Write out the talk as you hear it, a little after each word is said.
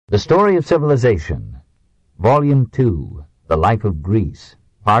The Story of Civilization, Volume 2, The Life of Greece,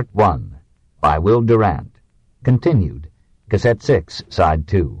 Part 1, by Will Durant, continued, Cassette 6, Side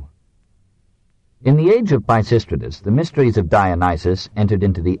 2. In the age of Pisistratus, the mysteries of Dionysus entered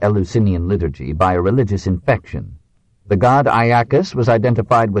into the Eleusinian liturgy by a religious infection. The god Iacchus was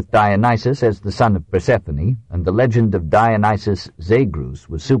identified with Dionysus as the son of Persephone, and the legend of Dionysus Zagreus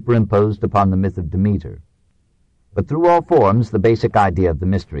was superimposed upon the myth of Demeter. But through all forms, the basic idea of the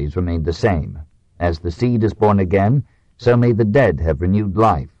mysteries remained the same. As the seed is born again, so may the dead have renewed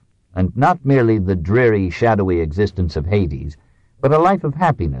life, and not merely the dreary, shadowy existence of Hades, but a life of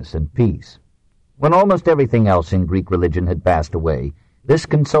happiness and peace. When almost everything else in Greek religion had passed away, this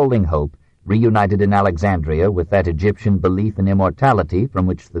consoling hope, reunited in Alexandria with that Egyptian belief in immortality from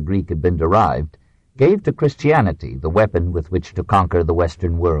which the Greek had been derived, gave to Christianity the weapon with which to conquer the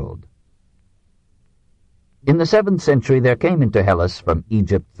Western world. In the 7th century there came into Hellas from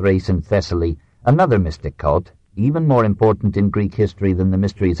Egypt, Thrace, and Thessaly another mystic cult, even more important in Greek history than the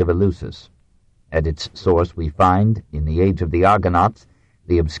mysteries of Eleusis. At its source we find, in the age of the Argonauts,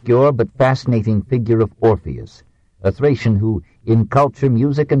 the obscure but fascinating figure of Orpheus, a Thracian who, in culture,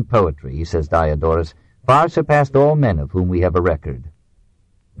 music, and poetry, says Diodorus, far surpassed all men of whom we have a record.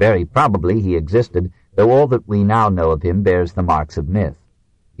 Very probably he existed, though all that we now know of him bears the marks of myth.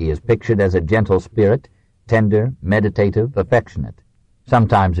 He is pictured as a gentle spirit, tender, meditative, affectionate,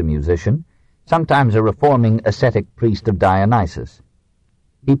 sometimes a musician, sometimes a reforming ascetic priest of Dionysus.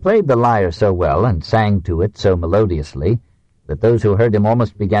 He played the lyre so well and sang to it so melodiously that those who heard him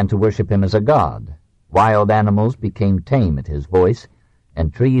almost began to worship him as a god. Wild animals became tame at his voice,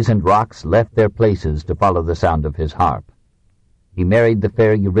 and trees and rocks left their places to follow the sound of his harp. He married the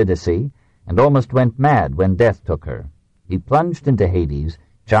fair Eurydice, and almost went mad when death took her. He plunged into Hades,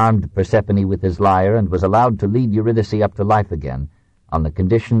 charmed Persephone with his lyre, and was allowed to lead Eurydice up to life again, on the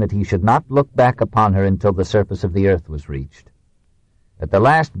condition that he should not look back upon her until the surface of the earth was reached. At the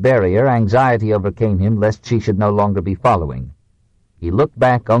last barrier, anxiety overcame him lest she should no longer be following. He looked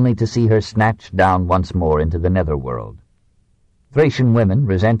back only to see her snatched down once more into the netherworld. Thracian women,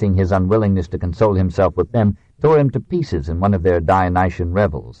 resenting his unwillingness to console himself with them, tore him to pieces in one of their Dionysian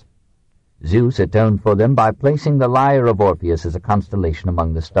revels. Zeus atoned for them by placing the lyre of Orpheus as a constellation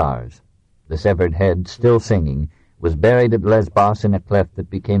among the stars. The severed head, still singing, was buried at Lesbos in a cleft that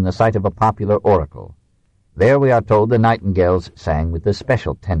became the site of a popular oracle. There, we are told, the nightingales sang with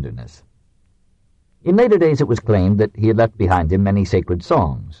especial tenderness. In later days it was claimed that he had left behind him many sacred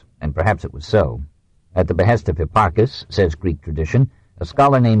songs, and perhaps it was so. At the behest of Hipparchus, says Greek tradition, a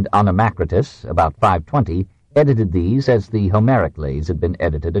scholar named Onomacritus, about 520, edited these as the Homeric lays had been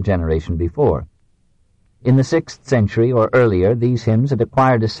edited a generation before. In the 6th century or earlier, these hymns had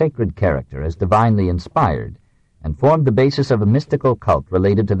acquired a sacred character as divinely inspired, and formed the basis of a mystical cult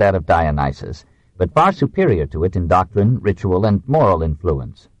related to that of Dionysus, but far superior to it in doctrine, ritual, and moral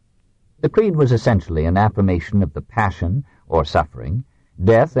influence. The creed was essentially an affirmation of the passion, or suffering,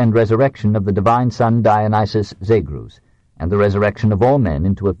 death, and resurrection of the divine son Dionysus Zagreus, and the resurrection of all men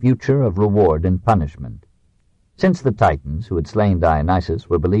into a future of reward and punishment. Since the Titans, who had slain Dionysus,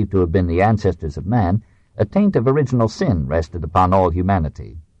 were believed to have been the ancestors of man, a taint of original sin rested upon all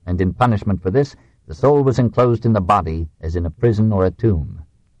humanity, and in punishment for this, the soul was enclosed in the body as in a prison or a tomb.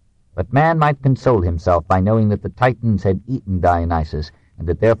 But man might console himself by knowing that the Titans had eaten Dionysus, and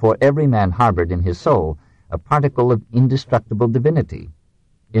that therefore every man harbored in his soul a particle of indestructible divinity.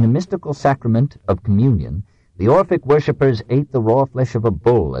 In a mystical sacrament of communion, the Orphic worshippers ate the raw flesh of a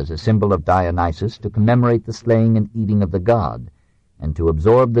bull as a symbol of Dionysus to commemorate the slaying and eating of the god, and to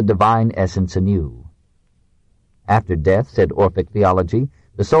absorb the divine essence anew. After death, said Orphic theology,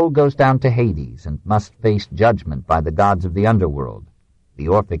 the soul goes down to Hades and must face judgment by the gods of the underworld. The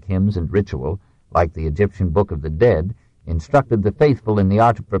Orphic hymns and ritual, like the Egyptian Book of the Dead, instructed the faithful in the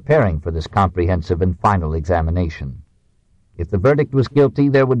art of preparing for this comprehensive and final examination. If the verdict was guilty,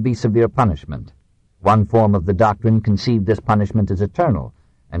 there would be severe punishment. One form of the doctrine conceived this punishment as eternal,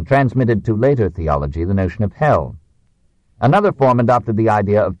 and transmitted to later theology the notion of hell. Another form adopted the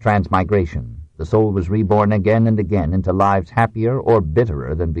idea of transmigration. The soul was reborn again and again into lives happier or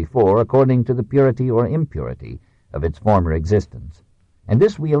bitterer than before, according to the purity or impurity of its former existence. And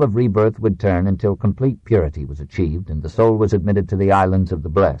this wheel of rebirth would turn until complete purity was achieved and the soul was admitted to the islands of the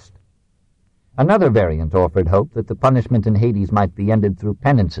blessed. Another variant offered hope that the punishment in Hades might be ended through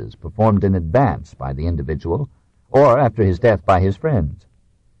penances performed in advance by the individual, or after his death by his friends.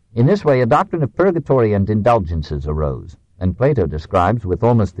 In this way a doctrine of purgatory and indulgences arose, and Plato describes with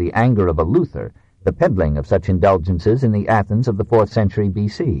almost the anger of a Luther the peddling of such indulgences in the Athens of the 4th century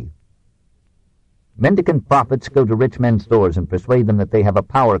B.C. Mendicant prophets go to rich men's doors and persuade them that they have a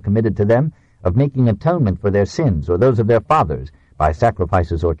power committed to them of making atonement for their sins or those of their fathers by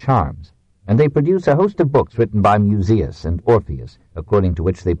sacrifices or charms. And they produce a host of books written by Musaeus and Orpheus, according to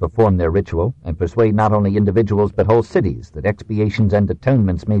which they perform their ritual, and persuade not only individuals but whole cities that expiations and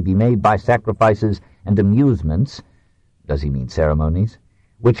atonements may be made by sacrifices and amusements, does he mean ceremonies,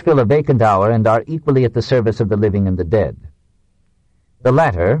 which fill a vacant hour and are equally at the service of the living and the dead. The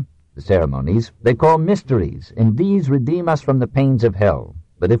latter, the ceremonies, they call mysteries, and these redeem us from the pains of hell.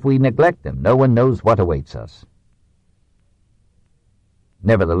 But if we neglect them, no one knows what awaits us.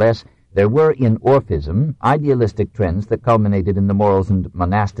 Nevertheless, there were in Orphism idealistic trends that culminated in the morals and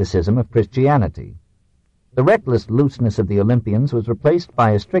monasticism of Christianity. The reckless looseness of the Olympians was replaced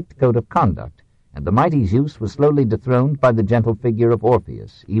by a strict code of conduct, and the mighty Zeus was slowly dethroned by the gentle figure of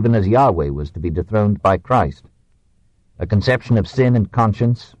Orpheus, even as Yahweh was to be dethroned by Christ. A conception of sin and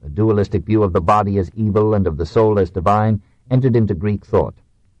conscience, a dualistic view of the body as evil and of the soul as divine, entered into Greek thought.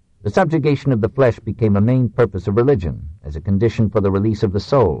 The subjugation of the flesh became a main purpose of religion, as a condition for the release of the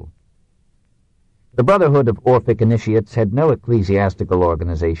soul. The brotherhood of Orphic initiates had no ecclesiastical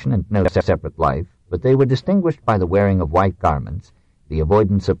organization and no separate life, but they were distinguished by the wearing of white garments, the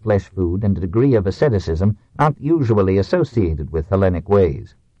avoidance of flesh food, and a degree of asceticism not usually associated with Hellenic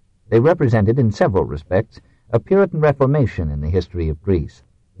ways. They represented, in several respects, a Puritan reformation in the history of Greece.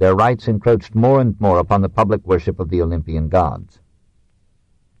 Their rites encroached more and more upon the public worship of the Olympian gods.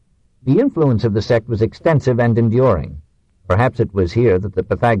 The influence of the sect was extensive and enduring. Perhaps it was here that the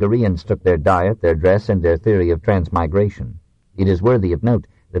Pythagoreans took their diet, their dress, and their theory of transmigration. It is worthy of note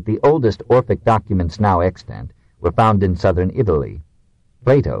that the oldest Orphic documents now extant were found in southern Italy.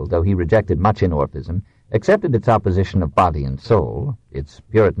 Plato, though he rejected much in Orphism, accepted its opposition of body and soul, its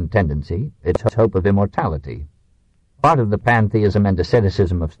Puritan tendency, its hope of immortality. Part of the pantheism and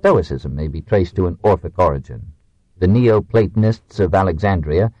asceticism of Stoicism may be traced to an Orphic origin. The Neo-Platonists of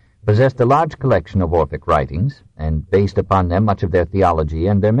Alexandria possessed a large collection of Orphic writings, and based upon them much of their theology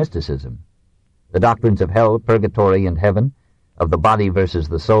and their mysticism. The doctrines of hell, purgatory, and heaven, of the body versus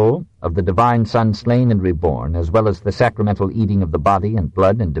the soul, of the divine Son slain and reborn, as well as the sacramental eating of the body and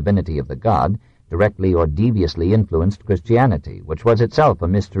blood and divinity of the god, directly or deviously influenced Christianity, which was itself a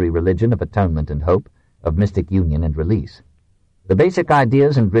mystery religion of atonement and hope, of mystic union and release. The basic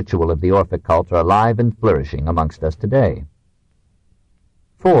ideas and ritual of the Orphic cult are alive and flourishing amongst us today.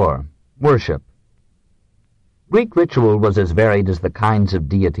 4. Worship. Greek ritual was as varied as the kinds of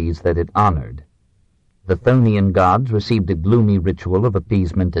deities that it honored. The Chthonian gods received a gloomy ritual of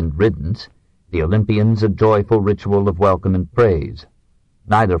appeasement and riddance, the Olympians a joyful ritual of welcome and praise.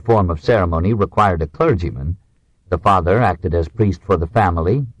 Neither form of ceremony required a clergyman. The father acted as priest for the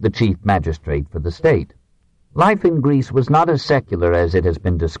family, the chief magistrate for the state. Life in Greece was not as secular as it has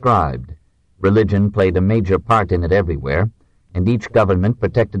been described. Religion played a major part in it everywhere, and each government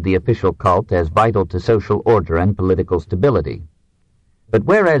protected the official cult as vital to social order and political stability. But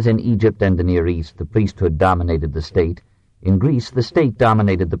whereas in Egypt and the Near East the priesthood dominated the state, in Greece the state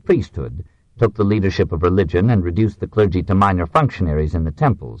dominated the priesthood, took the leadership of religion, and reduced the clergy to minor functionaries in the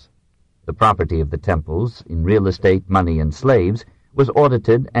temples. The property of the temples, in real estate, money, and slaves, was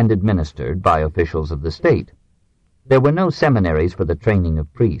audited and administered by officials of the state. There were no seminaries for the training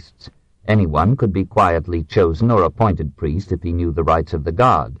of priests. Anyone could be quietly chosen or appointed priest if he knew the rites of the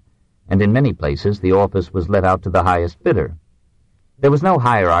god, and in many places the office was let out to the highest bidder. There was no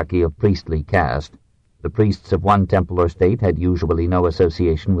hierarchy of priestly caste. The priests of one temple or state had usually no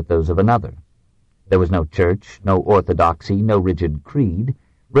association with those of another. There was no church, no orthodoxy, no rigid creed.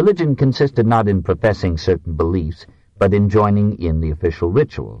 Religion consisted not in professing certain beliefs, but in joining in the official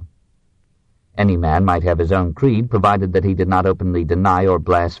ritual. Any man might have his own creed, provided that he did not openly deny or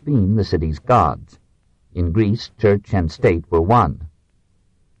blaspheme the city's gods. In Greece, church and state were one.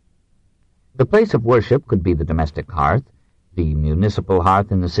 The place of worship could be the domestic hearth, the municipal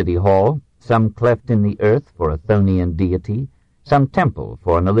hearth in the city hall, some cleft in the earth for a Chthonian deity, some temple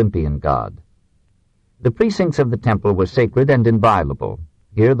for an Olympian god. The precincts of the temple were sacred and inviolable.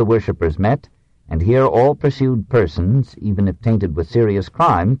 Here the worshippers met, and here all pursued persons, even if tainted with serious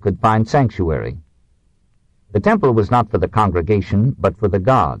crime, could find sanctuary. The temple was not for the congregation, but for the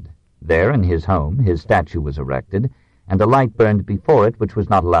god. There, in his home, his statue was erected, and a light burned before it which was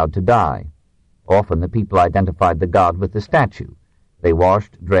not allowed to die. Often the people identified the god with the statue. They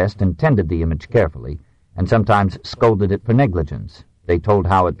washed, dressed, and tended the image carefully, and sometimes scolded it for negligence. They told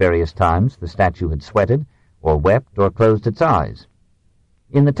how at various times the statue had sweated, or wept, or closed its eyes.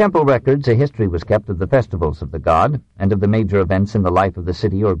 In the temple records a history was kept of the festivals of the god, and of the major events in the life of the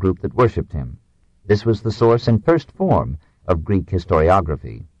city or group that worshipped him. This was the source and first form of Greek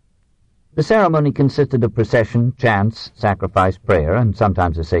historiography. The ceremony consisted of procession, chants, sacrifice, prayer, and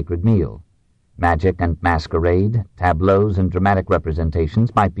sometimes a sacred meal. Magic and masquerade, tableaus, and dramatic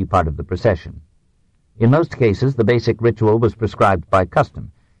representations might be part of the procession. In most cases, the basic ritual was prescribed by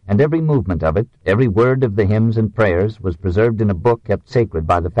custom, and every movement of it, every word of the hymns and prayers, was preserved in a book kept sacred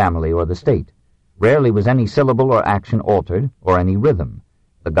by the family or the state. Rarely was any syllable or action altered, or any rhythm.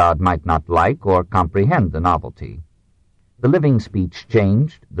 The god might not like or comprehend the novelty. The living speech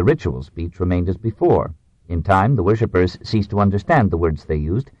changed, the ritual speech remained as before. In time, the worshippers ceased to understand the words they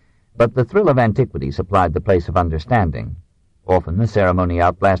used, but the thrill of antiquity supplied the place of understanding. Often the ceremony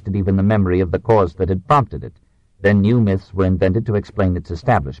outlasted even the memory of the cause that had prompted it. Then new myths were invented to explain its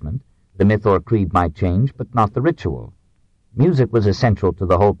establishment. The myth or creed might change, but not the ritual. Music was essential to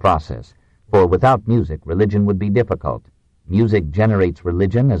the whole process, for without music, religion would be difficult. Music generates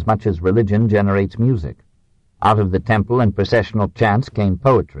religion as much as religion generates music. Out of the temple and processional chants came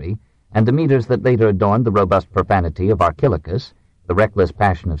poetry, and the meters that later adorned the robust profanity of Archilochus, the reckless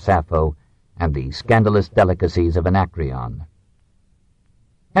passion of Sappho, and the scandalous delicacies of Anacreon.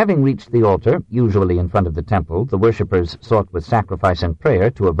 Having reached the altar, usually in front of the temple, the worshippers sought with sacrifice and prayer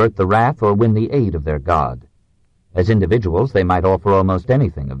to avert the wrath or win the aid of their god. As individuals, they might offer almost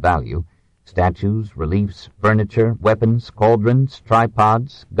anything of value: statues, reliefs, furniture, weapons, cauldrons,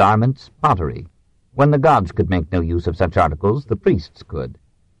 tripods, garments, pottery. When the gods could make no use of such articles, the priests could.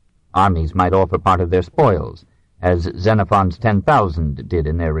 Armies might offer part of their spoils, as Xenophon's 10,000 did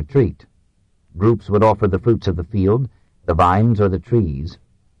in their retreat. Groups would offer the fruits of the field, the vines or the trees,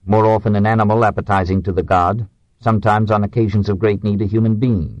 more often an animal appetizing to the god, sometimes on occasions of great need a human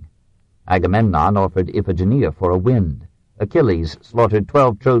being. Agamemnon offered Iphigenia for a wind. Achilles slaughtered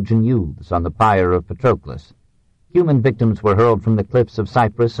 12 Trojan youths on the pyre of Patroclus. Human victims were hurled from the cliffs of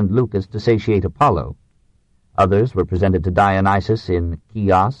Cyprus and Leucas to satiate Apollo. Others were presented to Dionysus in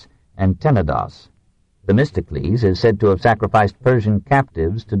Chios and Tenedos. Themistocles is said to have sacrificed Persian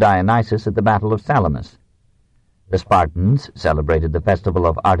captives to Dionysus at the Battle of Salamis. The Spartans celebrated the festival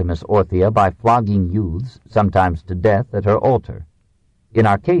of Artemis Orthia by flogging youths, sometimes to death, at her altar. In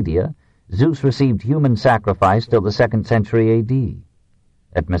Arcadia, Zeus received human sacrifice till the 2nd century A.D.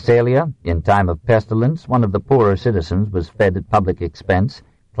 At Massalia, in time of pestilence, one of the poorer citizens was fed at public expense,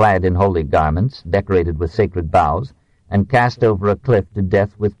 clad in holy garments, decorated with sacred boughs, and cast over a cliff to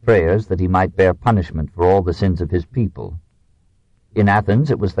death with prayers that he might bear punishment for all the sins of his people. In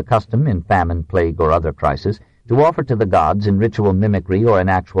Athens it was the custom, in famine, plague, or other crisis, to offer to the gods, in ritual mimicry or in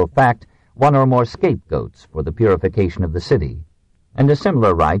actual fact, one or more scapegoats for the purification of the city. And a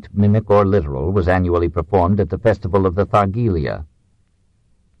similar rite, mimic or literal, was annually performed at the festival of the Thargelia.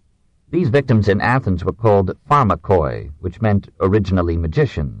 These victims in Athens were called pharmakoi, which meant originally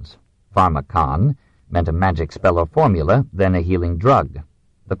magicians. Pharmakon meant a magic spell or formula, then a healing drug.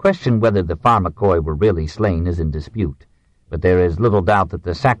 The question whether the pharmakoi were really slain is in dispute, but there is little doubt that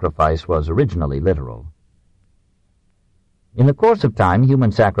the sacrifice was originally literal. In the course of time,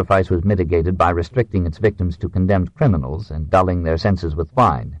 human sacrifice was mitigated by restricting its victims to condemned criminals and dulling their senses with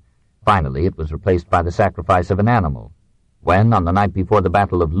wine. Finally, it was replaced by the sacrifice of an animal. When, on the night before the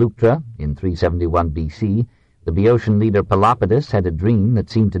Battle of Leuctra, in 371 B.C., the Boeotian leader Pelopidas had a dream that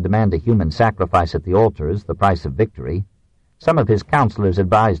seemed to demand a human sacrifice at the altar as the price of victory, some of his counselors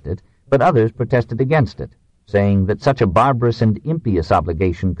advised it, but others protested against it, saying that such a barbarous and impious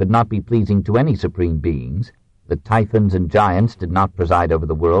obligation could not be pleasing to any supreme beings, that Typhons and giants did not preside over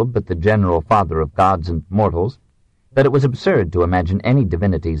the world, but the general father of gods and mortals, that it was absurd to imagine any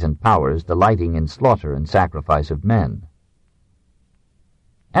divinities and powers delighting in slaughter and sacrifice of men.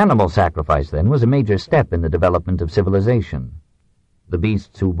 Animal sacrifice, then, was a major step in the development of civilization. The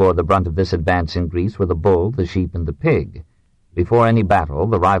beasts who bore the brunt of this advance in Greece were the bull, the sheep, and the pig. Before any battle,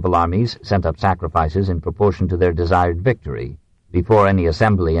 the rival armies sent up sacrifices in proportion to their desired victory. Before any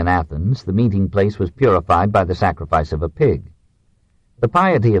assembly in Athens, the meeting place was purified by the sacrifice of a pig. The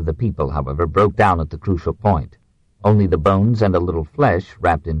piety of the people, however, broke down at the crucial point. Only the bones and a little flesh,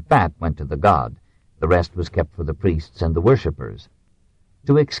 wrapped in fat, went to the god. The rest was kept for the priests and the worshippers.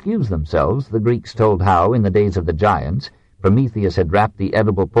 To excuse themselves, the Greeks told how, in the days of the giants, Prometheus had wrapped the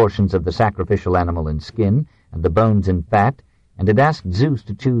edible portions of the sacrificial animal in skin and the bones in fat, and had asked Zeus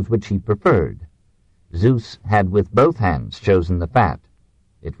to choose which he preferred. Zeus had with both hands chosen the fat.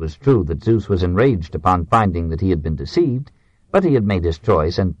 It was true that Zeus was enraged upon finding that he had been deceived, but he had made his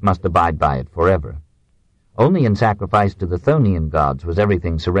choice and must abide by it forever. Only in sacrifice to the Chthonian gods was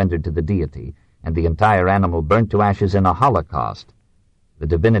everything surrendered to the deity, and the entire animal burnt to ashes in a holocaust. The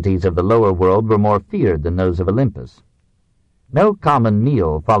divinities of the lower world were more feared than those of Olympus. No common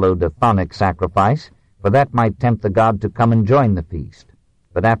meal followed a chthonic sacrifice, for that might tempt the god to come and join the feast.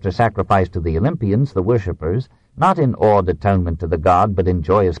 but after sacrifice to the Olympians, the worshippers, not in awed atonement to the god but in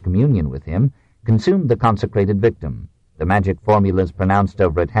joyous communion with him, consumed the consecrated victim. The magic formulas pronounced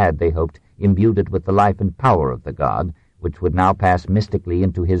over it had, they hoped, imbued it with the life and power of the god, which would now pass mystically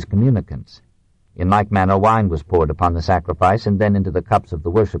into his communicants. In like manner wine was poured upon the sacrifice and then into the cups of the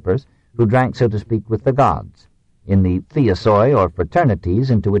worshippers, who drank, so to speak, with the gods. In the theosoi, or fraternities,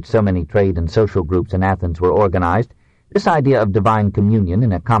 into which so many trade and social groups in Athens were organized, this idea of divine communion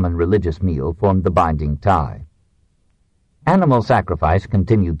in a common religious meal formed the binding tie. Animal sacrifice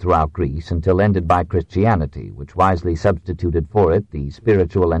continued throughout Greece until ended by Christianity, which wisely substituted for it the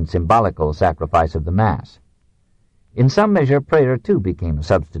spiritual and symbolical sacrifice of the Mass. In some measure, prayer too became a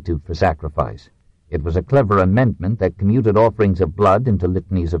substitute for sacrifice. It was a clever amendment that commuted offerings of blood into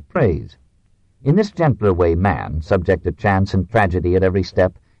litanies of praise. In this gentler way man, subject to chance and tragedy at every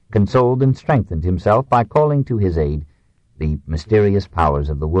step, consoled and strengthened himself by calling to his aid the mysterious powers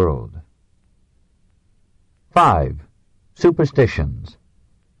of the world. 5. Superstitions.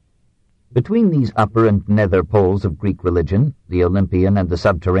 Between these upper and nether poles of Greek religion, the Olympian and the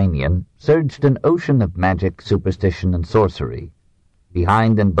subterranean, surged an ocean of magic, superstition, and sorcery.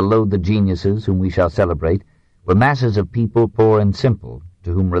 Behind and below the geniuses whom we shall celebrate were masses of people poor and simple,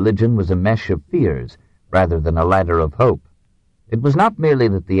 to whom religion was a mesh of fears rather than a ladder of hope. It was not merely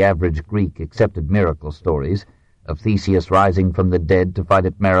that the average Greek accepted miracle stories, of Theseus rising from the dead to fight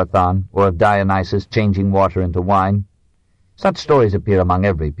at Marathon, or of Dionysus changing water into wine. Such stories appear among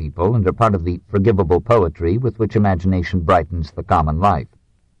every people and are part of the forgivable poetry with which imagination brightens the common life.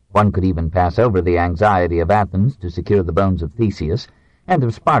 One could even pass over the anxiety of Athens to secure the bones of Theseus, and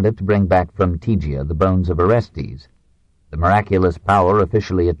of Sparta to bring back from Tegea the bones of Orestes. The miraculous power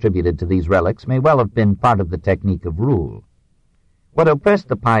officially attributed to these relics may well have been part of the technique of rule. What oppressed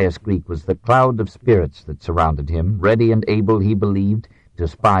the pious Greek was the cloud of spirits that surrounded him, ready and able, he believed, to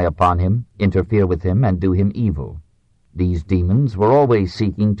spy upon him, interfere with him, and do him evil. These demons were always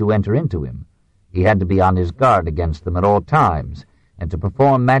seeking to enter into him. He had to be on his guard against them at all times, and to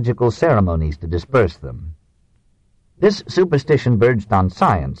perform magical ceremonies to disperse them. This superstition verged on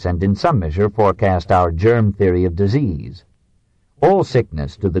science, and in some measure forecast our germ theory of disease. All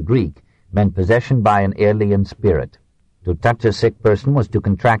sickness, to the Greek, meant possession by an alien spirit. To touch a sick person was to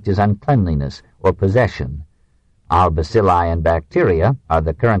contract his uncleanliness, or possession. Our bacilli and bacteria are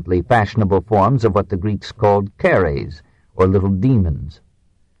the currently fashionable forms of what the Greeks called keres, or little demons.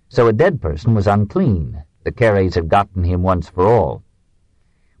 So a dead person was unclean. The keres had gotten him once for all.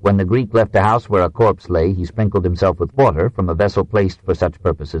 When the Greek left a house where a corpse lay, he sprinkled himself with water from a vessel placed for such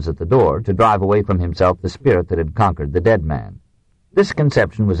purposes at the door, to drive away from himself the spirit that had conquered the dead man. This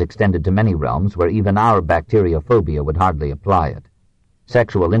conception was extended to many realms where even our bacteriophobia would hardly apply it.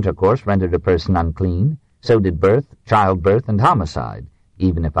 Sexual intercourse rendered a person unclean, so did birth, childbirth, and homicide,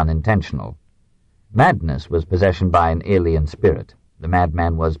 even if unintentional. Madness was possession by an alien spirit. The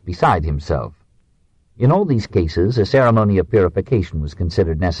madman was beside himself. In all these cases, a ceremony of purification was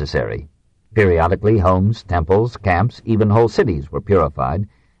considered necessary. Periodically, homes, temples, camps, even whole cities were purified,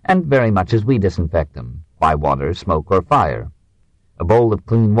 and very much as we disinfect them, by water, smoke, or fire. A bowl of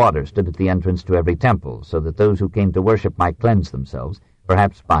clean water stood at the entrance to every temple, so that those who came to worship might cleanse themselves,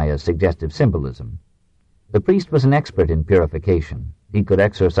 perhaps by a suggestive symbolism. The priest was an expert in purification. He could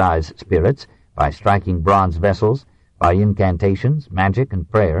exorcise spirits by striking bronze vessels, by incantations, magic, and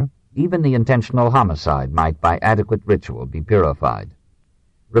prayer. Even the intentional homicide might, by adequate ritual, be purified.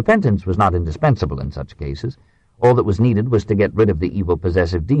 Repentance was not indispensable in such cases. All that was needed was to get rid of the evil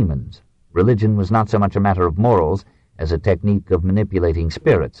possessive demons. Religion was not so much a matter of morals as a technique of manipulating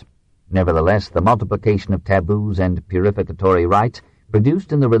spirits. Nevertheless, the multiplication of taboos and purificatory rites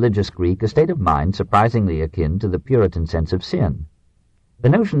produced in the religious Greek a state of mind surprisingly akin to the Puritan sense of sin. The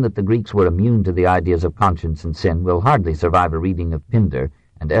notion that the Greeks were immune to the ideas of conscience and sin will hardly survive a reading of Pindar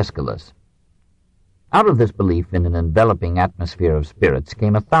and Aeschylus. Out of this belief in an enveloping atmosphere of spirits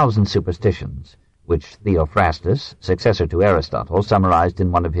came 1,000 superstitions, which Theophrastus, successor to Aristotle, summarized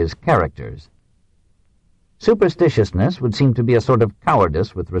in one of his Characters. Superstitiousness would seem to be a sort of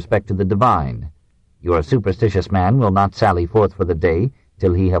cowardice with respect to the divine. Your superstitious man will not sally forth for the day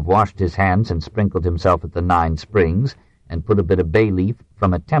till he have washed his hands and sprinkled himself at the 9 springs, and put a bit of bay leaf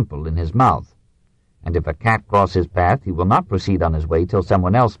from a temple in his mouth. And if a cat cross his path, he will not proceed on his way till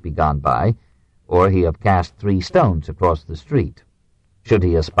someone else be gone by, or he have cast 3 stones across the street. Should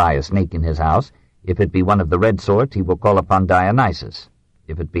he espy a snake in his house, if it be one of the red sort, he will call upon Dionysus.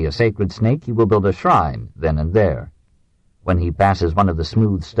 If it be a sacred snake, he will build a shrine then and there. When he passes one of the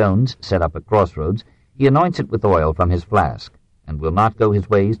smooth stones set up at crossroads, he anoints it with oil from his flask, and will not go his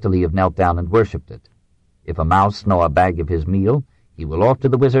ways till he have knelt down and worshipped it. If a mouse gnaw a bag of his meal, he will off to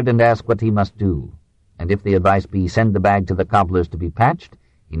the wizard and ask what he must do. And if the advice be send the bag to the cobbler's to be patched,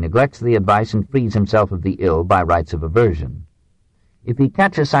 he neglects the advice and frees himself of the ill by rites of aversion. If he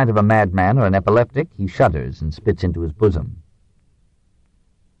catches sight of a madman or an epileptic, he shudders and spits into his bosom.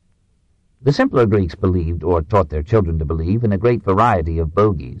 The simpler Greeks believed, or taught their children to believe, in a great variety of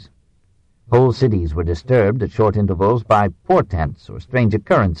bogies. Whole cities were disturbed at short intervals by portents or strange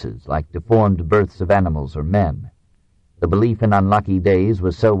occurrences, like deformed births of animals or men. The belief in unlucky days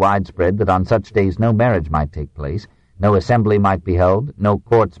was so widespread that on such days no marriage might take place, no assembly might be held, no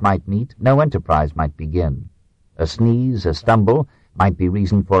courts might meet, no enterprise might begin. A sneeze, a stumble, might be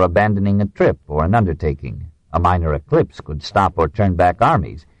reason for abandoning a trip or an undertaking. A minor eclipse could stop or turn back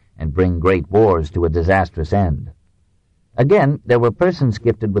armies and bring great wars to a disastrous end. Again, there were persons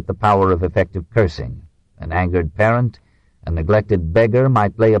gifted with the power of effective cursing. An angered parent, a neglected beggar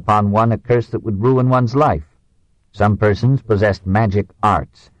might lay upon one a curse that would ruin one's life. Some persons possessed magic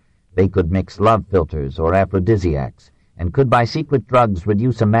arts. They could mix love philters or aphrodisiacs, and could by secret drugs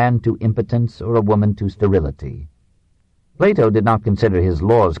reduce a man to impotence or a woman to sterility. Plato did not consider his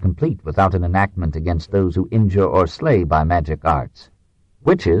laws complete without an enactment against those who injure or slay by magic arts.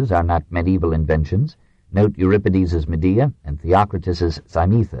 Witches are not medieval inventions. Note Euripides' Medea and Theocritus'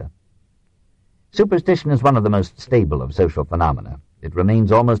 Cymetha. Superstition is one of the most stable of social phenomena. It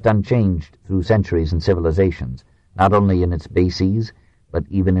remains almost unchanged through centuries and civilizations, not only in its bases, but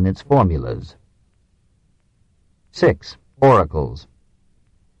even in its formulas. 6. Oracles.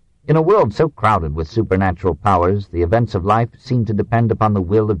 In a world so crowded with supernatural powers, the events of life seem to depend upon the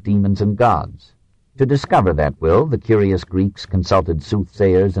will of demons and gods. To discover that will, the curious Greeks consulted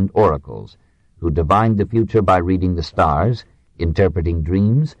soothsayers and oracles, who divined the future by reading the stars, interpreting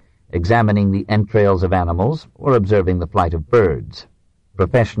dreams, examining the entrails of animals, or observing the flight of birds.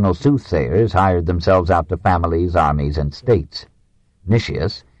 Professional soothsayers hired themselves out to families, armies, and states.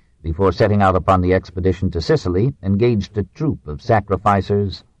 Nicias, before setting out upon the expedition to Sicily, engaged a troop of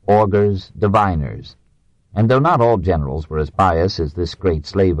sacrificers, augurs, diviners. And though not all generals were as pious as this great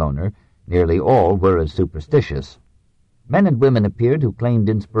slave-owner, nearly all were as superstitious. Men and women appeared who claimed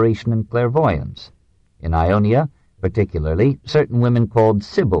inspiration and clairvoyance. In Ionia, particularly, certain women called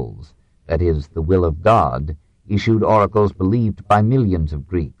Sibyls, that is, the will of God, issued oracles believed by millions of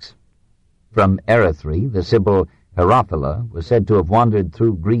Greeks. From Erythrae, the Sibyl Herophila was said to have wandered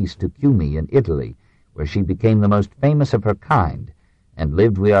through Greece to Cumae in Italy, where she became the most famous of her kind, and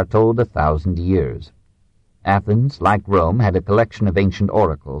lived, we are told, 1,000 years. Athens, like Rome, had a collection of ancient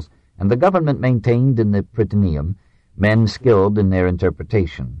oracles, and the government maintained in the Prytaneum men skilled in their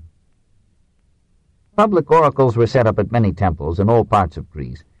interpretation. Public oracles were set up at many temples in all parts of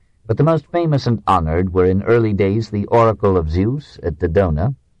Greece, but the most famous and honored were in early days the oracle of Zeus at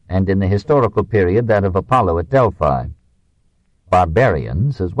Dodona, and in the historical period that of Apollo at Delphi.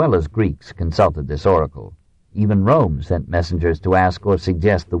 Barbarians, as well as Greeks, consulted this oracle. Even Rome sent messengers to ask or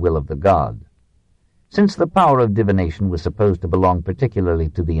suggest the will of the god. Since the power of divination was supposed to belong particularly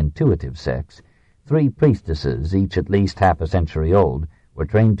to the intuitive sex, 3 priestesses, each at least half a century old, were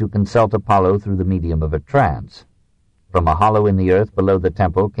trained to consult Apollo through the medium of a trance. From a hollow in the earth below the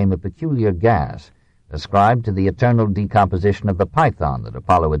temple came a peculiar gas, ascribed to the eternal decomposition of the python that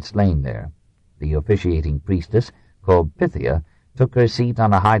Apollo had slain there. The officiating priestess, called Pythia, took her seat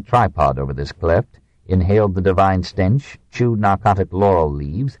on a high tripod over this cleft, inhaled the divine stench, chewed narcotic laurel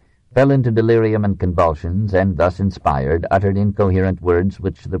leaves, fell into delirium and convulsions, and, thus inspired, uttered incoherent words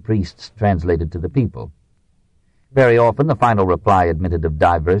which the priests translated to the people. Very often the final reply admitted of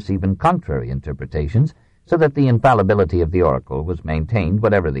diverse, even contrary interpretations, so that the infallibility of the oracle was maintained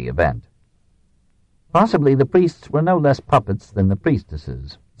whatever the event. Possibly the priests were no less puppets than the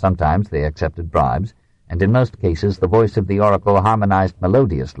priestesses. Sometimes they accepted bribes, and in most cases the voice of the oracle harmonized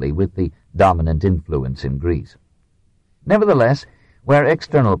melodiously with the dominant influence in Greece. Nevertheless, where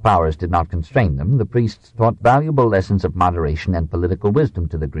external powers did not constrain them, the priests taught valuable lessons of moderation and political wisdom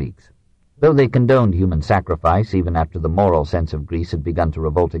to the Greeks. Though they condoned human sacrifice, even after the moral sense of Greece had begun to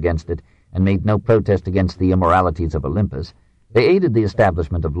revolt against it, and made no protest against the immoralities of Olympus, they aided the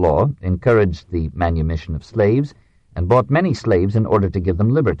establishment of law, encouraged the manumission of slaves, and bought many slaves in order to give them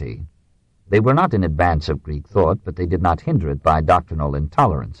liberty. They were not in advance of Greek thought, but they did not hinder it by doctrinal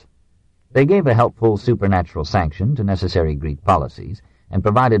intolerance. They gave a helpful supernatural sanction to necessary Greek policies, and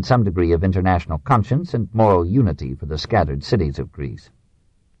provided some degree of international conscience and moral unity for the scattered cities of Greece.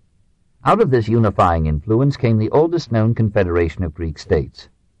 Out of this unifying influence came the oldest known confederation of Greek states.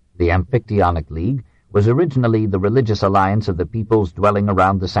 The Amphictyonic League was originally the religious alliance of the peoples dwelling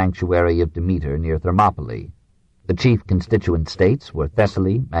around the sanctuary of Demeter near Thermopylae. The chief constituent states were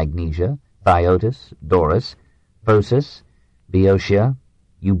Thessaly, Magnesia, Thyotis, Doris, Phocis, Boeotia,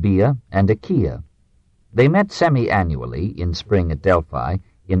 Euboea, and Achaia. They met semi-annually, in spring at Delphi,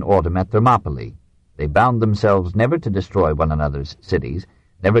 in autumn at Thermopylae. They bound themselves never to destroy one another's cities,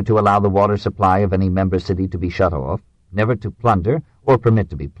 never to allow the water supply of any member city to be shut off, never to plunder, or permit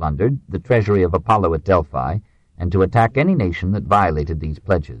to be plundered, the treasury of Apollo at Delphi, and to attack any nation that violated these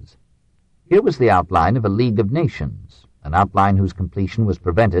pledges. Here was the outline of a League of Nations, an outline whose completion was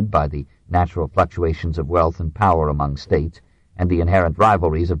prevented by the natural fluctuations of wealth and power among states, and the inherent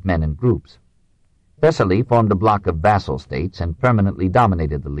rivalries of men and groups. Thessaly formed a block of vassal states and permanently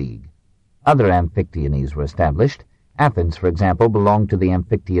dominated the League. Other Amphictyonies were established. Athens, for example, belonged to the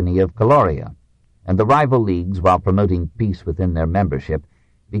Amphictyony of Caloria, and the rival leagues, while promoting peace within their membership,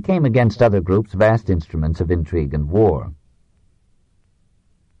 became against other groups vast instruments of intrigue and war.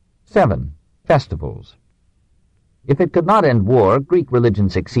 7. Festivals. If it could not end war, Greek religion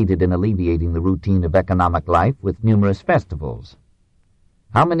succeeded in alleviating the routine of economic life with numerous festivals.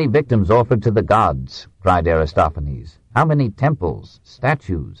 "How many victims offered to the gods?" cried Aristophanes. "How many temples,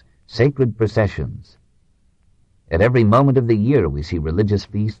 statues, sacred processions?" At every moment of the year we see religious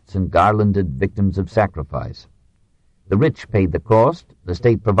feasts and garlanded victims of sacrifice. The rich paid the cost, the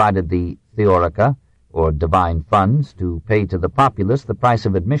state provided the theorica, or divine funds, to pay to the populace the price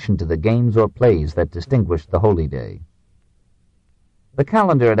of admission to the games or plays that distinguished the holy day. The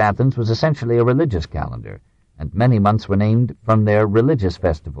calendar at Athens was essentially a religious calendar, and many months were named from their religious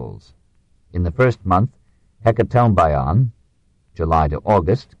festivals. In the first month, Hecatombaion, July to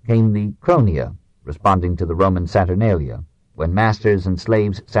August, came the Chronia, responding to the Roman Saturnalia, when masters and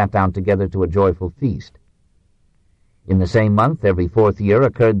slaves sat down together to a joyful feast. In the same month, every fourth year,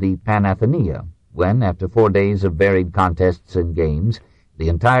 occurred the Panathenaea, when, after 4 days of varied contests and games, the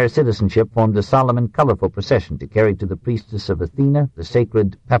entire citizenship formed a solemn and colorful procession to carry to the priestess of Athena the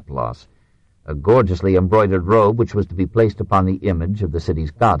sacred peplos, a gorgeously embroidered robe which was to be placed upon the image of the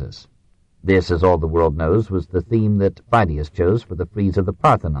city's goddess. This, as all the world knows, was the theme that Phidias chose for the frieze of the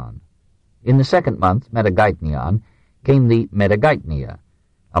Parthenon. In the second month, Metageitnion, came the Metageitnia,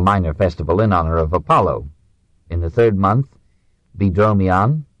 a minor festival in honor of Apollo. In the third month,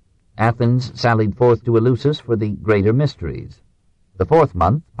 Bedromion, Athens sallied forth to Eleusis for the greater mysteries. The fourth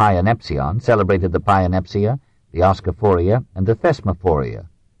month, Pyanepsion, celebrated the Pyanepsia, the Oscophoria, and the Thesmophoria.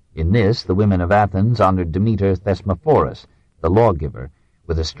 In this, the women of Athens honored Demeter Thesmophorus, the lawgiver,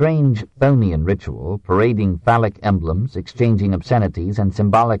 with a strange Chthonian ritual, parading phallic emblems, exchanging obscenities, and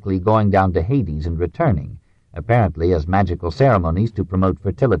symbolically going down to Hades and returning, apparently as magical ceremonies to promote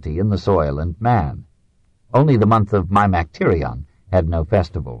fertility in the soil and man. Only the month of Mimacterion had no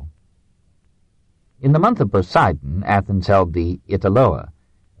festival. In the month of Poseidon, Athens held the Italoa,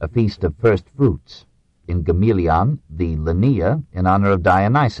 a feast of first fruits. In Gamelion, the Linnea, in honor of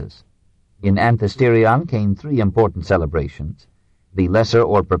Dionysus. In Anthesterion came 3 important celebrations: the lesser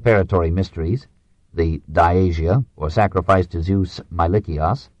or preparatory mysteries, the Diasia, or sacrifice to Zeus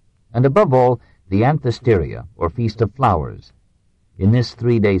Mylikios, and above all, the Anthesteria, or feast of flowers. In this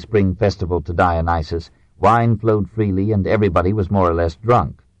 3-day spring festival to Dionysus, wine flowed freely and everybody was more or less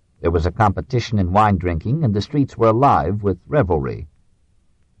drunk. There was a competition in wine drinking, and the streets were alive with revelry.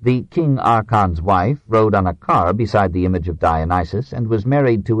 The King Archon's wife rode on a car beside the image of Dionysus and was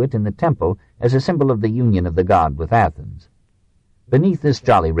married to it in the temple as a symbol of the union of the god with Athens. Beneath this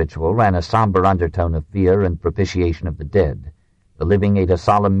jolly ritual ran a somber undertone of fear and propitiation of the dead. The living ate a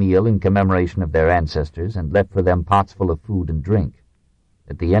solemn meal in commemoration of their ancestors and left for them pots full of food and drink.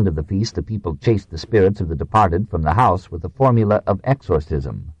 At the end of the feast, the people chased the spirits of the departed from the house with the formula of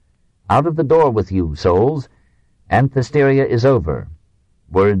exorcism. "Out of the door with you, souls! Anthesteria is over,"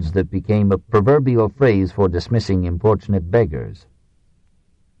 words that became a proverbial phrase for dismissing importunate beggars.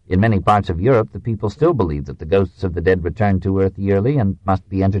 In many parts of Europe, the people still believe that the ghosts of the dead return to earth yearly and must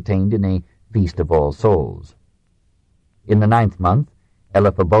be entertained in a feast of all souls. In the 9th month,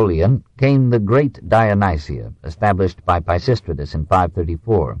 Elaphebolion, came the great Dionysia, established by Pisistratus in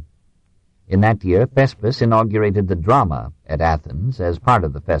 534. In that year, Thespis inaugurated the drama at Athens as part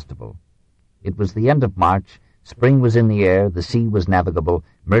of the festival. It was the end of March, spring was in the air, the sea was navigable,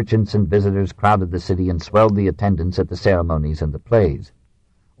 merchants and visitors crowded the city and swelled the attendance at the ceremonies and the plays.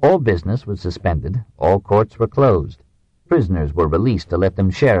 All business was suspended, all courts were closed. Prisoners were released to let them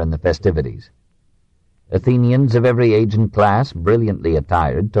share in the festivities. Athenians of every age and class, brilliantly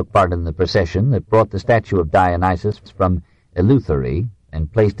attired, took part in the procession that brought the statue of Dionysus from Eleuthery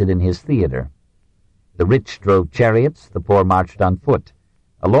and placed it in his theater. The rich drove chariots, the poor marched on foot.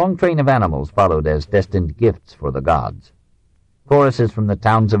 A long train of animals followed as destined gifts for the gods. Choruses from the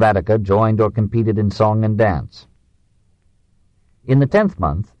towns of Attica joined or competed in song and dance. In the 10th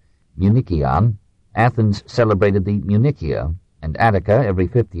month, Munichion, Athens celebrated the Munichia, and Attica every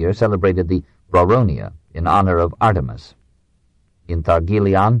 5th year celebrated the Brauronia in honor of Artemis. In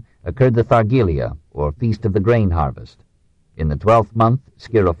Thargelion occurred the Thargelia, or Feast of the Grain Harvest. In the 12th month,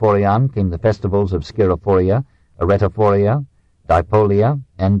 Scirophorion, came the festivals of Scirophoria, Aretaphoria, Dipolia,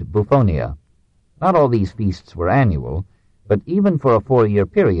 and Buphonia. Not all these feasts were annual, but even for a 4-year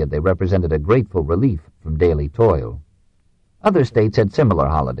period they represented a grateful relief from daily toil. Other states had similar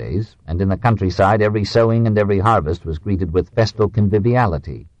holidays, and in the countryside every sowing and every harvest was greeted with festal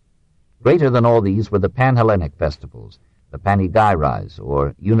conviviality. Greater than all these were the Panhellenic festivals, the Panegyrais,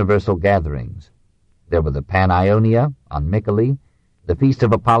 or universal gatherings. There were the Panionia on Mycale, the Feast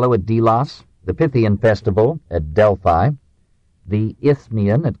of Apollo at Delos, the Pythian festival at Delphi, the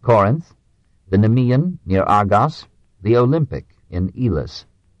Isthmian at Corinth, the Nemean near Argos, the Olympic in Elis.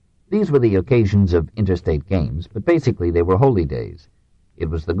 These were the occasions of interstate games, but basically they were holy days. It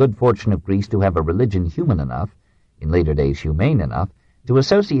was the good fortune of Greece to have a religion human enough, in later days humane enough, to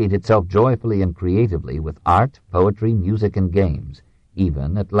associate itself joyfully and creatively with art, poetry, music, and games,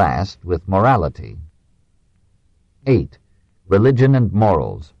 even, at last, with morality. 8. Religion and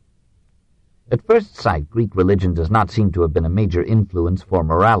morals. At first sight, Greek religion does not seem to have been a major influence for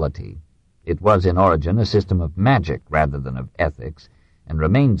morality. It was in origin a system of magic rather than of ethics, and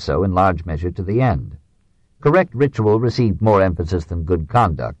remained so in large measure to the end. Correct ritual received more emphasis than good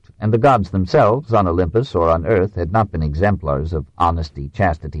conduct, and the gods themselves, on Olympus or on earth, had not been exemplars of honesty,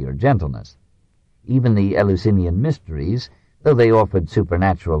 chastity, or gentleness. Even the Eleusinian mysteries, though they offered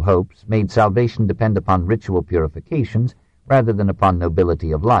supernatural hopes, made salvation depend upon ritual purifications rather than upon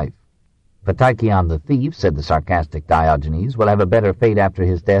nobility of life. Ptychion the thief, said the sarcastic Diogenes, will have a better fate after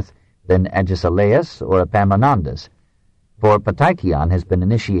his death than Agesilaus or Epaminondas, for Ptychion has been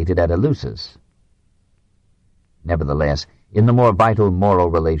initiated at Eleusis. Nevertheless, in the more vital moral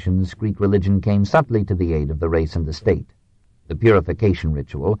relations, Greek religion came subtly to the aid of the race and the state. The purification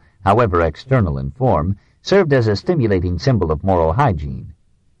ritual, however external in form, served as a stimulating symbol of moral hygiene.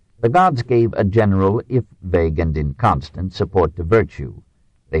 The gods gave a general, if vague and inconstant, support to virtue.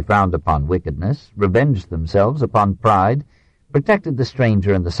 They frowned upon wickedness, revenged themselves upon pride, protected the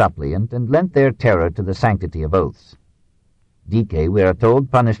stranger and the suppliant, and lent their terror to the sanctity of oaths. Dike, we are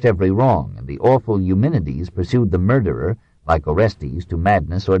told, punished every wrong, and the awful Eumenides pursued the murderer, like Orestes, to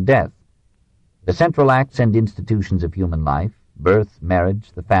madness or death. The central acts and institutions of human life, birth,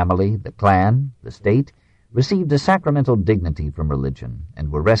 marriage, the family, the clan, the state, received a sacramental dignity from religion,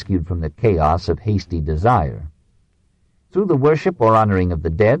 and were rescued from the chaos of hasty desire. Through the worship or honoring of the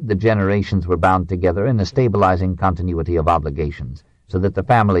dead, the generations were bound together in a stabilizing continuity of obligations, so that the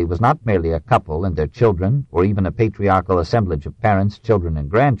family was not merely a couple and their children, or even a patriarchal assemblage of parents, children, and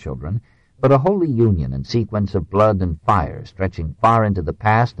grandchildren, but a holy union and sequence of blood and fire stretching far into the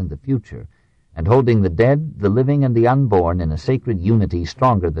past and the future, and holding the dead, the living, and the unborn in a sacred unity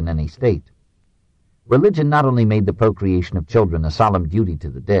stronger than any state. Religion not only made the procreation of children a solemn duty to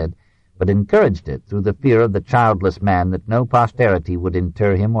the dead, but encouraged it through the fear of the childless man that no posterity would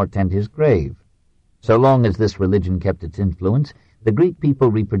inter him or tend his grave. So long as this religion kept its influence, the Greek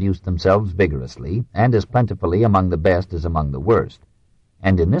people reproduced themselves vigorously, and as plentifully among the best as among the worst.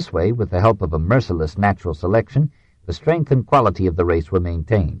 And in this way, with the help of a merciless natural selection, the strength and quality of the race were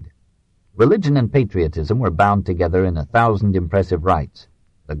maintained. Religion and patriotism were bound together in 1,000 impressive rites.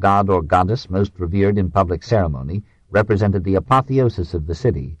 The god or goddess most revered in public ceremony represented the apotheosis of the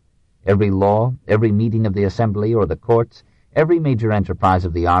city. Every law, every meeting of the assembly or the courts, every major enterprise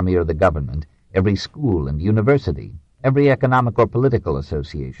of the army or the government, every school and university, every economic or political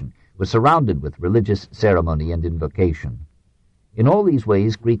association was surrounded with religious ceremony and invocation. In all these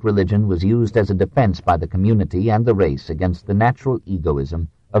ways, Greek religion was used as a defense by the community and the race against the natural egoism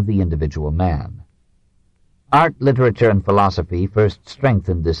of the individual man. Art, literature, and philosophy first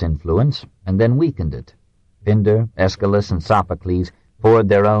strengthened this influence and then weakened it. Pindar, Aeschylus, and Sophocles poured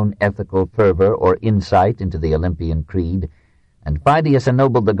their own ethical fervor or insight into the Olympian creed, and Phidias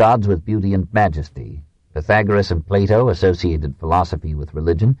ennobled the gods with beauty and majesty. Pythagoras and Plato associated philosophy with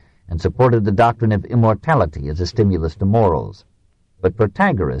religion and supported the doctrine of immortality as a stimulus to morals. But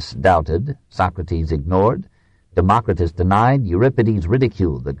Protagoras doubted, Socrates ignored, Democritus denied, Euripides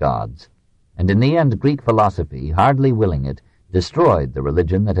ridiculed the gods. And in the end, Greek philosophy, hardly willing it, destroyed the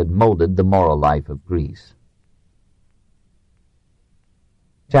religion that had molded the moral life of Greece.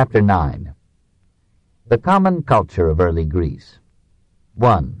 Chapter 9. The Common Culture of Early Greece.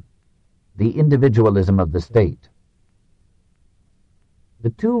 1. The Individualism of the State.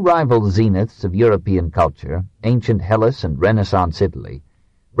 The two rival zeniths of European culture, ancient Hellas and Renaissance Italy,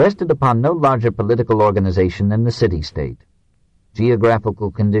 rested upon no larger political organization than the city-state.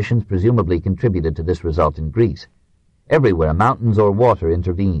 Geographical conditions presumably contributed to this result in Greece. Everywhere mountains or water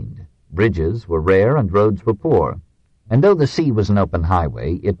intervened. Bridges were rare and roads were poor. And though the sea was an open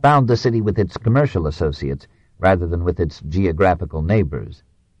highway, it bound the city with its commercial associates rather than with its geographical neighbors.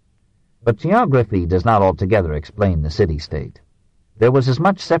 But geography does not altogether explain the city-state. There was as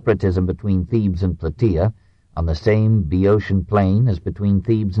much separatism between Thebes and Plataea on the same Boeotian plain as between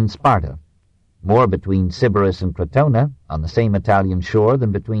Thebes and Sparta, more between Sybaris and Crotona on the same Italian shore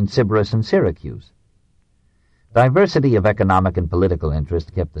than between Sybaris and Syracuse. Diversity of economic and political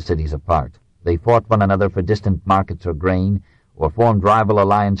interest kept the cities apart. They fought one another for distant markets or grain, or formed rival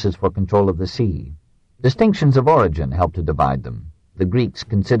alliances for control of the sea. Distinctions of origin helped to divide them. The Greeks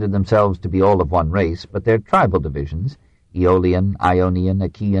considered themselves to be all of one race, but their tribal divisions, Aeolian, Ionian,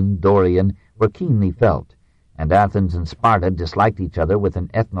 Achaean, Dorian, were keenly felt, and Athens and Sparta disliked each other with an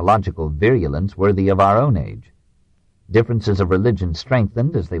ethnological virulence worthy of our own age. Differences of religion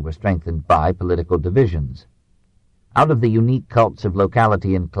strengthened as they were strengthened by political divisions. Out of the unique cults of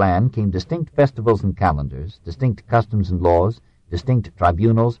locality and clan came distinct festivals and calendars, distinct customs and laws, distinct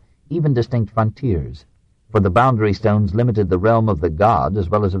tribunals, even distinct frontiers, for the boundary stones limited the realm of the god as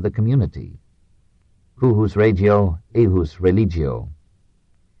well as of the community. Cujus regio, ejus religio.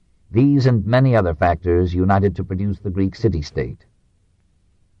 These and many other factors united to produce the Greek city-state.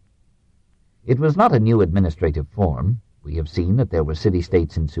 It was not a new administrative form. We have seen that there were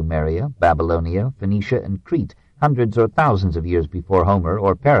city-states in Sumeria, Babylonia, Phoenicia, and Crete hundreds or thousands of years before Homer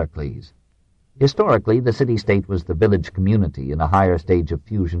or Pericles. Historically, the city-state was the village community in a higher stage of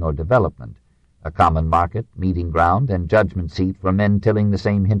fusion or development, a common market, meeting ground, and judgment seat for men tilling the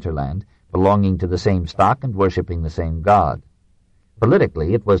same hinterland, belonging to the same stock and worshipping the same god.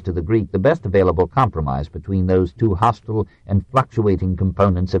 Politically, it was to the Greek the best available compromise between those two hostile and fluctuating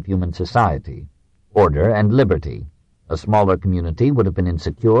components of human society, order and liberty. A smaller community would have been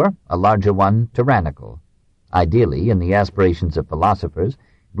insecure, a larger one tyrannical. Ideally, in the aspirations of philosophers,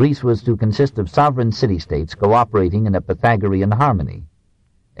 Greece was to consist of sovereign city-states cooperating in a Pythagorean harmony.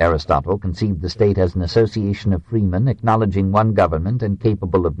 Aristotle conceived the state as an association of freemen acknowledging one government and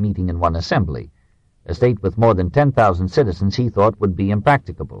capable of meeting in one assembly. A state with more than 10,000 citizens he thought would be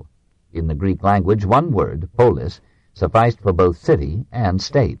impracticable. In the Greek language, one word, polis, sufficed for both city and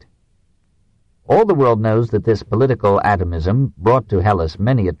state. All the world knows that this political atomism brought to Hellas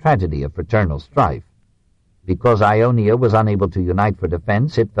many a tragedy of fraternal strife. Because Ionia was unable to unite for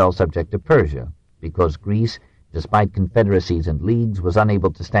defense, it fell subject to Persia. Because Greece, despite confederacies and leagues, was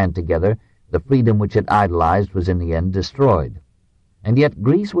unable to stand together, the freedom which it idolized was in the end destroyed. And yet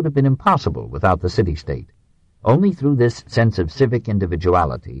Greece would have been impossible without the city-state. Only through this sense of civic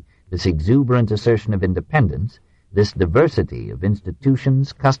individuality, this exuberant assertion of independence, this diversity of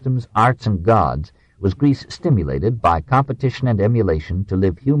institutions, customs, arts, and gods, was Greece stimulated by competition and emulation to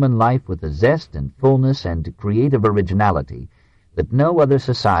live human life with a zest and fullness and creative originality that no other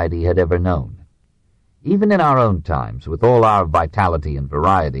society had ever known. Even in our own times, with all our vitality and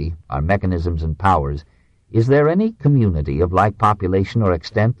variety, our mechanisms and powers, is there any community of like population or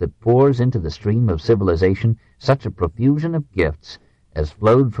extent that pours into the stream of civilization such a profusion of gifts as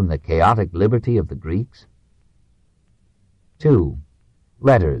flowed from the chaotic liberty of the Greeks? 2.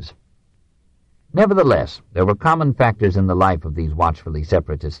 Letters. Nevertheless, there were common factors in the life of these watchfully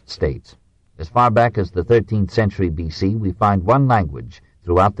separatist states. As far back as the 13th century B.C., we find one language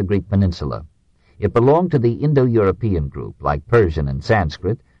throughout the Greek peninsula. It belonged to the Indo-European group, like Persian and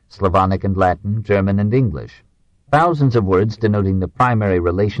Sanskrit, Slavonic and Latin, German and English. Thousands of words denoting the primary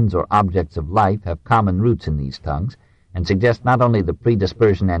relations or objects of life have common roots in these tongues, and suggest not only the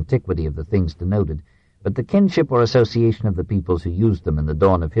predispersion antiquity of the things denoted, but the kinship or association of the peoples who used them in the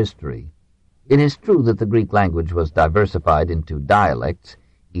dawn of history. It is true that the Greek language was diversified into dialects,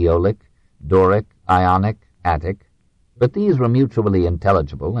 Aeolic, Doric, Ionic, Attic, but these were mutually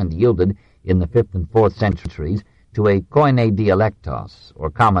intelligible and yielded, in the 5th and 4th centuries, to a koine dialectos, or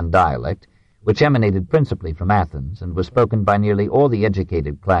common dialect, which emanated principally from Athens and was spoken by nearly all the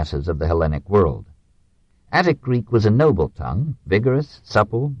educated classes of the Hellenic world. Attic Greek was a noble tongue, vigorous,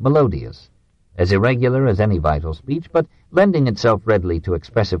 supple, melodious, as irregular as any vital speech, but lending itself readily to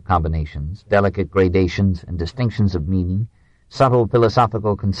expressive combinations, delicate gradations and distinctions of meaning, subtle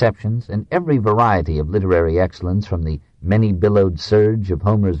philosophical conceptions, and every variety of literary excellence from the many-billowed surge of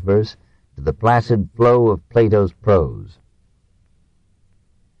Homer's verse to the placid flow of Plato's prose.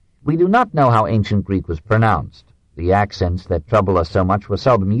 We do not know how ancient Greek was pronounced. The accents that trouble us so much were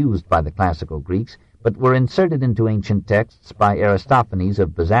seldom used by the classical Greeks, but were inserted into ancient texts by Aristophanes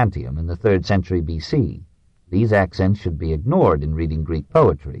of Byzantium in the 3rd century B.C. These accents should be ignored in reading Greek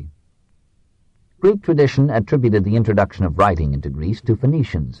poetry. Greek tradition attributed the introduction of writing into Greece to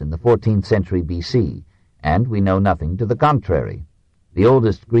Phoenicians in the 14th century B.C., and we know nothing to the contrary. The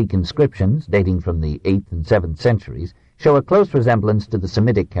oldest Greek inscriptions, dating from the 8th and 7th centuries, show a close resemblance to the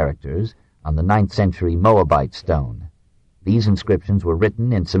Semitic characters on the 9th century Moabite stone. These inscriptions were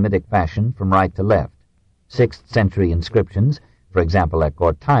written in Semitic fashion from right to left. 6th century inscriptions, for example at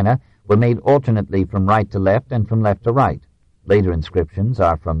Cortina, were made alternately from right to left and from left to right. Later inscriptions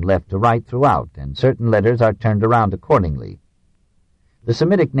are from left to right throughout, and certain letters are turned around accordingly. The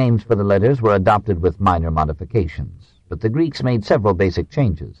Semitic names for the letters were adopted with minor modifications, but the Greeks made several basic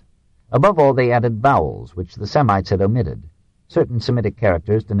changes. Above all, they added vowels, which the Semites had omitted. Certain Semitic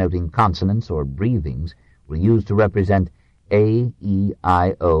characters denoting consonants or breathings were used to represent A, E,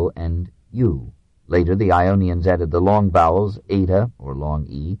 I, O, and U. Later, the Ionians added the long vowels eta, or long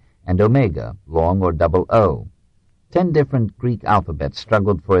E, and omega, long or double O. 10 different Greek alphabets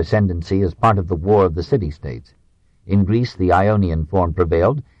struggled for ascendancy as part of the War of the City-States. In Greece, the Ionian form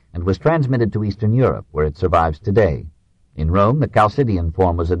prevailed and was transmitted to Eastern Europe, where it survives today. In Rome, the Chalcidian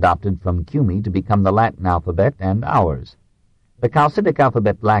form was adopted from Cumae to become the Latin alphabet and ours. The Chalcidic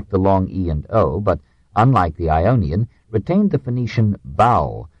alphabet lacked the long E and O, but, unlike the Ionian, retained the Phoenician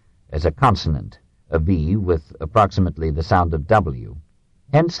vowel as a consonant, a V with approximately the sound of W.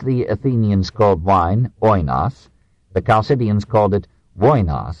 Hence the Athenians called wine oinos, the Chalcidians called it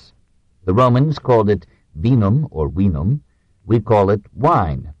voinos, the Romans called it vinum or vinum, we call it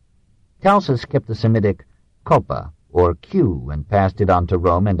wine. Chalcis kept the Semitic kopa, or Q, and passed it on to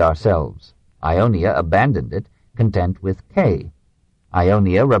Rome and ourselves. Ionia abandoned it, content with K.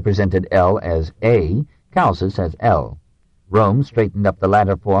 Ionia represented L as A, Chalcis as L. Rome straightened up the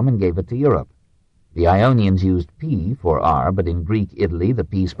latter form and gave it to Europe. The Ionians used P for R, but in Greek Italy the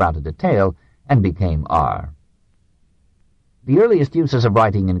P sprouted a tail and became R. The earliest uses of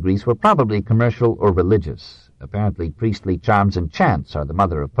writing in Greece were probably commercial or religious. Apparently priestly charms and chants are the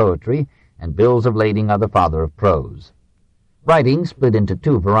mother of poetry, and bills of lading are the father of prose. Writing split into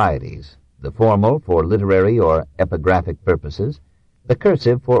 2 varieties, the formal for literary or epigraphic purposes, the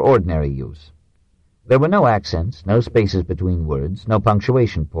cursive for ordinary use. There were no accents, no spaces between words, no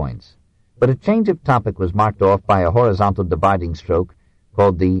punctuation points, but a change of topic was marked off by a horizontal dividing stroke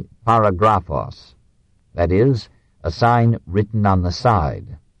called the paragraphos, that is, a sign written on the side.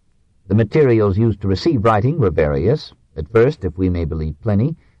 The materials used to receive writing were various. At first, if we may believe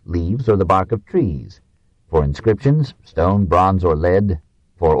Pliny, leaves or the bark of trees. For inscriptions, stone, bronze, or lead.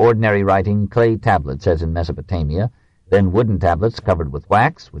 For ordinary writing, clay tablets, as in Mesopotamia, then wooden tablets covered with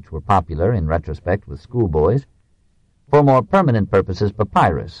wax, which were popular in retrospect with schoolboys. For more permanent purposes,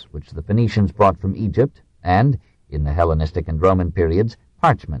 papyrus, which the Phoenicians brought from Egypt, and, in the Hellenistic and Roman periods,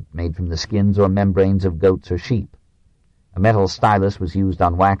 parchment made from the skins or membranes of goats or sheep. A metal stylus was used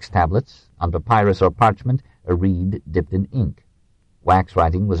on wax tablets. On papyrus or parchment, a reed dipped in ink. Wax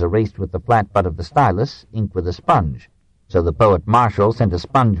writing was erased with the flat butt of the stylus, ink with a sponge. So the poet Martial sent a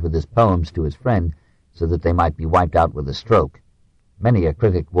sponge with his poems to his friend so that they might be wiped out with a stroke. Many a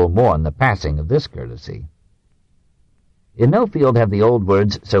critic will mourn the passing of this courtesy. In no field have the old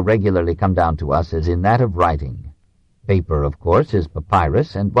words so regularly come down to us as in that of writing. Paper, of course, is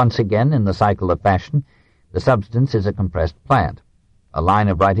papyrus, and once again, in the cycle of fashion, the substance is a compressed plant. A line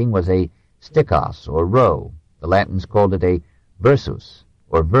of writing was a stikos, or row. The Latins called it a versus,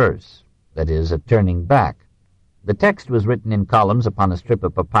 or verse, that is, a turning back. The text was written in columns upon a strip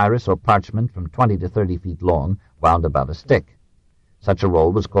of papyrus or parchment from 20 to 30 feet long, wound about a stick. Such a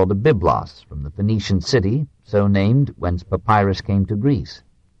roll was called a biblos, from the Phoenician city, so named whence papyrus came to Greece.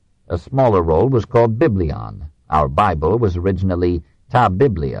 A smaller roll was called biblion. Our Bible was originally ta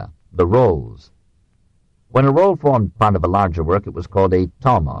biblia, the rolls. When a roll formed part of a larger work, it was called a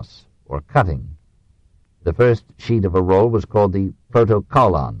tomos, or cutting. The first sheet of a roll was called the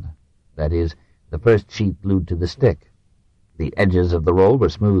protokolon, that is, the first sheet glued to the stick. The edges of the roll were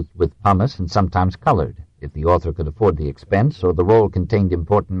smoothed with pumice and sometimes colored. If the author could afford the expense, or the roll contained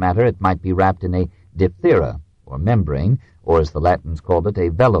important matter, it might be wrapped in a diphthera, or membrane, or as the Latins called it, a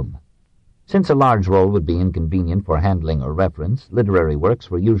vellum. Since a large roll would be inconvenient for handling or reference, literary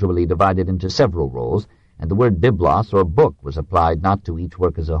works were usually divided into several rolls, and the word biblos, or book, was applied not to each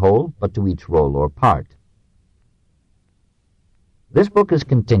work as a whole, but to each roll or part. This book is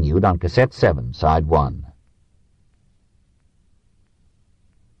continued on Cassette 7, Side 1.